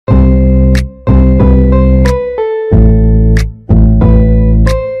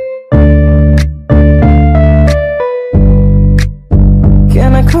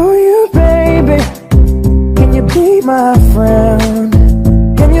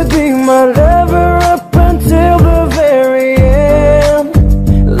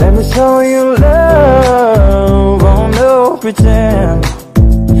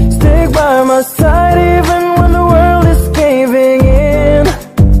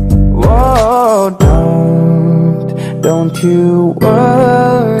Don't you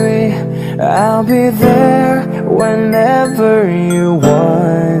worry, I'll be there whenever you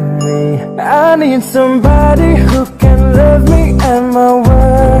want me. I need somebody who can love me at my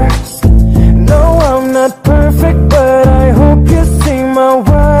worst. No, I'm not perfect, but I hope you see my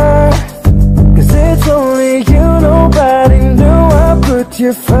worth. Cause it's only you, nobody knew I put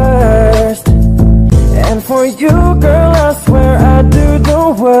you first. And for you, girl, I swear I do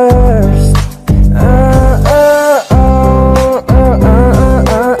the worst.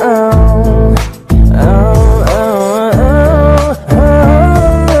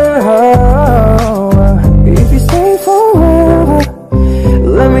 If you stay forever,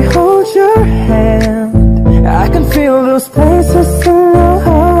 let me hold your hand. I can feel those places in your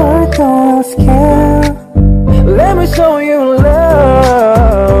heart, don't ask can. Let me show you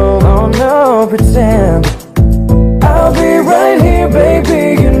love, oh no, pretend. I'll be right here,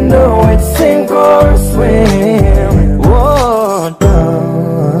 baby, you know it's sink or swim. Whoa,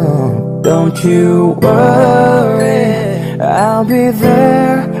 no, don't you worry, I'll be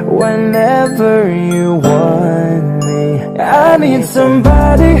there whenever you want me. I need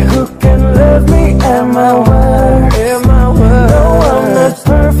somebody who can love me at my worst. No, I'm not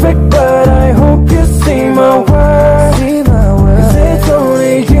perfect, but I hope you see my worth. Cause it's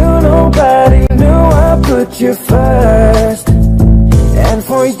only you, nobody knew I put you first. And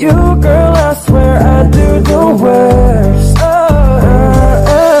for you, girl, I swear I do the worst.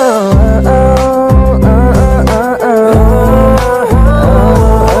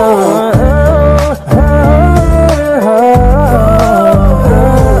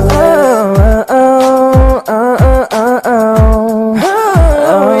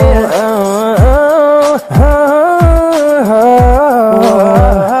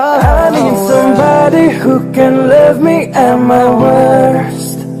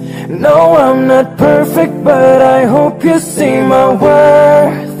 No, I'm not perfect, but I hope you see my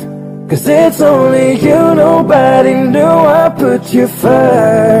worth. Cause it's only you, nobody knew I put you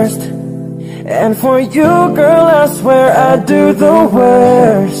first. And for you, girl, I swear I do the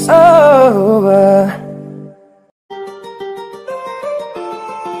worst.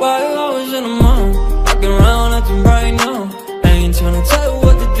 While I was in the mall, walking around acting right now. I ain't tryna tell you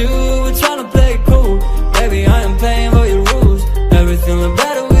what to do, we're tryna play it cool. Baby, I am playing by your rules. Everything look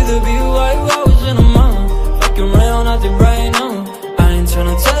better with a view. While I was in the mall, walking around acting right now. I ain't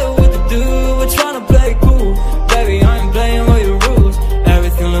tryna tell you what to do, we're tryna play it cool. Baby, I am playing by your rules.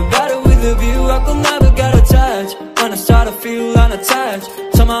 Everything look better with a view. I could never get attached when I start to feel unattached.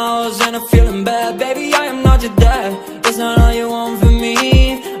 Somehow I was in a feeling bad. Baby, I am not your dad. That's not all you want from me.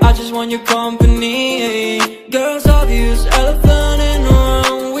 I just want your company. Girls obvious, elephant in the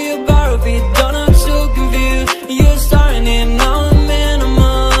room. We about to be done, I'm so confused. You're starting it, now I'm in a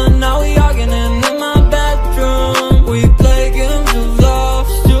mood. Now we arguing in my bedroom. We play games of love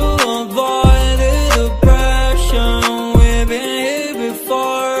to avoid the depression. We've been here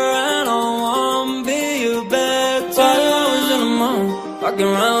before and I wanna be your bed. While I was in the mall, walking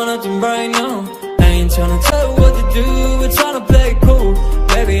around acting right now. I ain't tryna tell you what to do, we're tryna play it cool.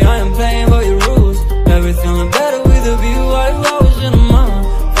 Baby, I am playing by your rules. Everything look better with a view. While I was in the mall,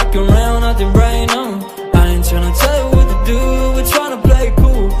 walking around acting right now. I ain't tryna tell you what to do, we're tryna play it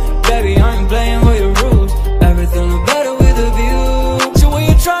cool. Baby, I ain't playing by your rules. Everything look better with a view. So when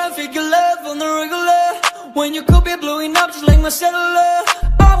you try and figure love on the regular, when you could be blowing up just like my cellular,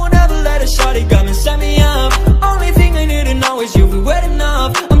 I won't ever let a shawty come and set me up. Only thing I need to know is you'll be wet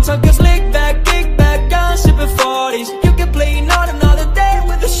enough. I'm talking slick back, kick back, gun sipping 40s. You can play another day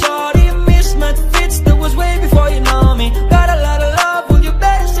with a shawty. A mismatch fits that was way before you know me. Got a lot of love, well you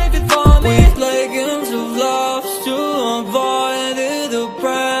better save it for me. We play games of love to avoid the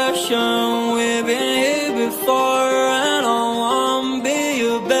depression. We've been here before and I wanna be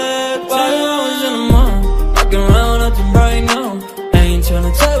your bed. While I was in the mall, walking around acting right now. I ain't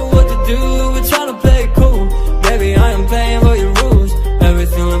tryna tell you what to do, we're tryna play it cool. Baby, I am playing by your rules.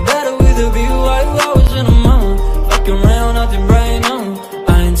 Everything look better with a view. While I was in the mall, walking around acting right now.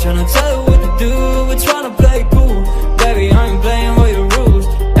 I ain't tryna tell you what to do, we're tryna play it cool. Baby, I ain't playing by your rules.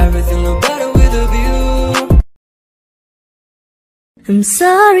 Everything look better with a view. I'm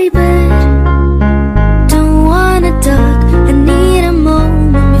sorry, but don't wanna talk. I need a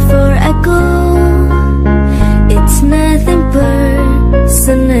moment before I go. It's nothing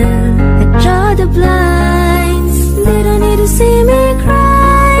personal. I draw the blinds. They don't need to see me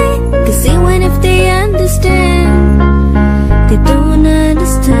cry. Cause even if they understand, they don't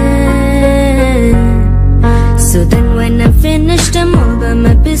understand. So then when I finish them all by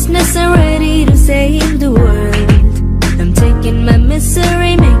my business, I'm ready to save the world. I'm taking my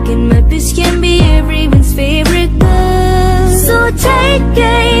misery, making my bitch can be everyone's favorite girl.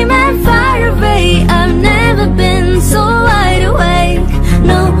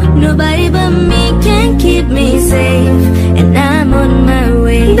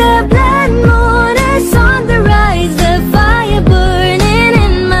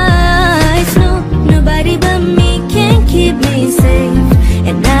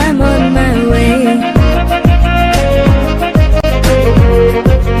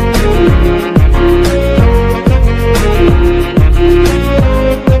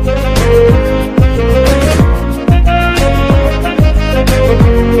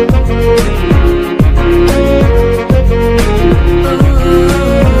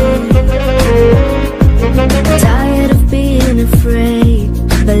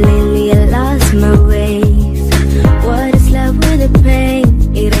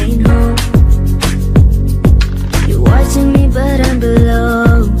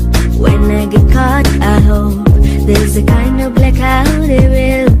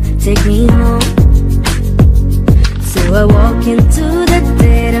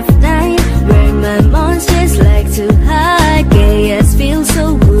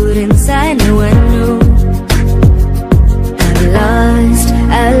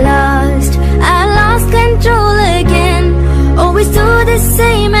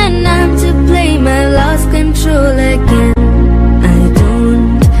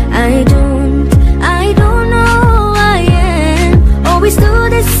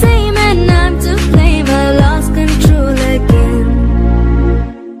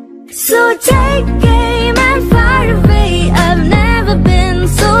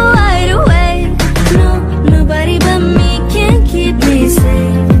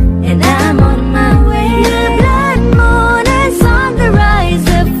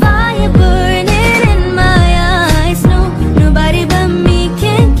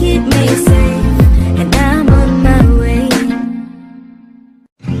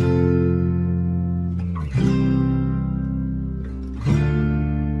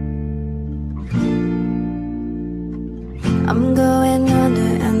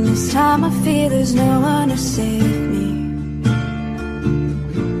 time I feel there's no one to save me.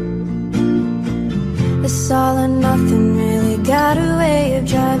 This all or nothing really got a way of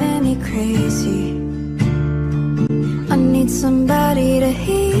driving me crazy. I need somebody to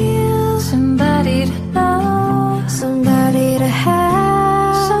heal, somebody to know, somebody to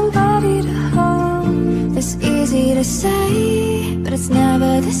have, somebody to hold. It's easy to say, but it's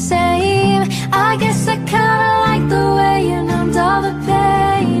never the same. I guess I kinda like the way you numbed all the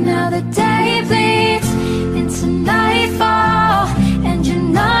pain. Now the day bleeds into nightfall, and you're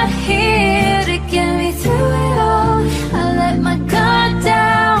not here to get me through it all. I let my guard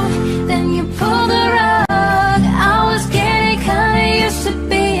down, then you pulled the rug. I was getting kinda used to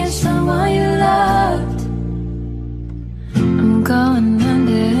being someone you loved. I'm going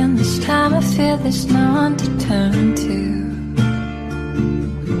under, and this time I feel there's no one to turn to.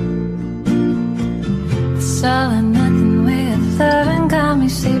 This all or nothing way of loving got me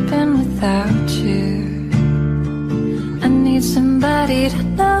sleeping without you. I need somebody to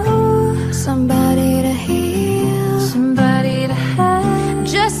know, somebody to heal, somebody to have,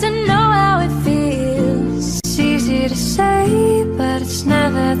 just to know how it feels. It's easy to say, but it's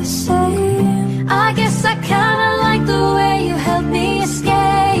never the same. I guess I kinda like the way you helped me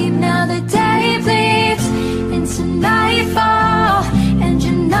escape. Now the day bleeds into nightfall, and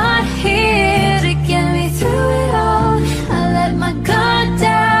you're not here to get me through it all. I let my guard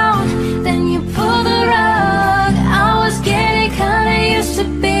down, then you pulled the rug. I was getting kinda used to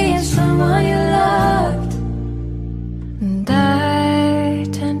being someone you loved. And I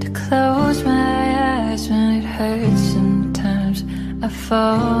tend to close my eyes when it hurts. Sometimes I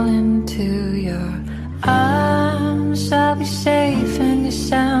fall into your arms. I'll be safe in your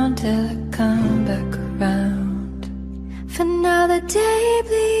sound till I come back around. For now the day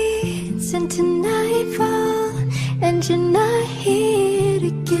bleeds into nightfall, and you're not here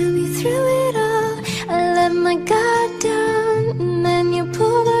to get me through it all. I let my guard down, and then you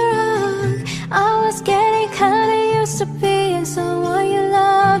pulled the rug. I was getting kinda used to being someone you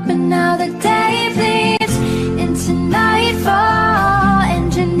loved. But now the day bleeds into nightfall, and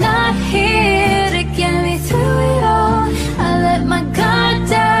you're not here to get me through it all. I let my guard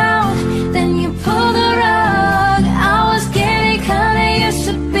down, then you pulled the rug. I was getting kinda used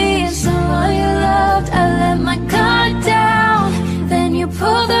to being someone you loved. I let my guard down, then you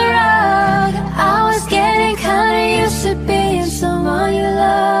pulled the rug. I was getting kinda used to being someone you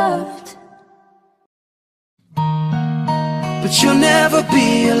loved. But you'll never be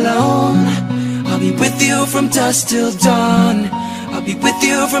alone. I'll be with you from dusk till dawn. I'll be with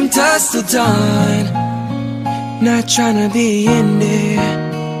you from dusk till dawn. Not trying to be in there,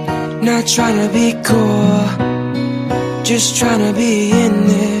 not trying to be cool, just trying to be in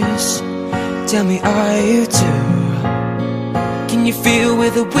this. Tell me, are you too? Can you feel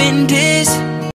where the wind is?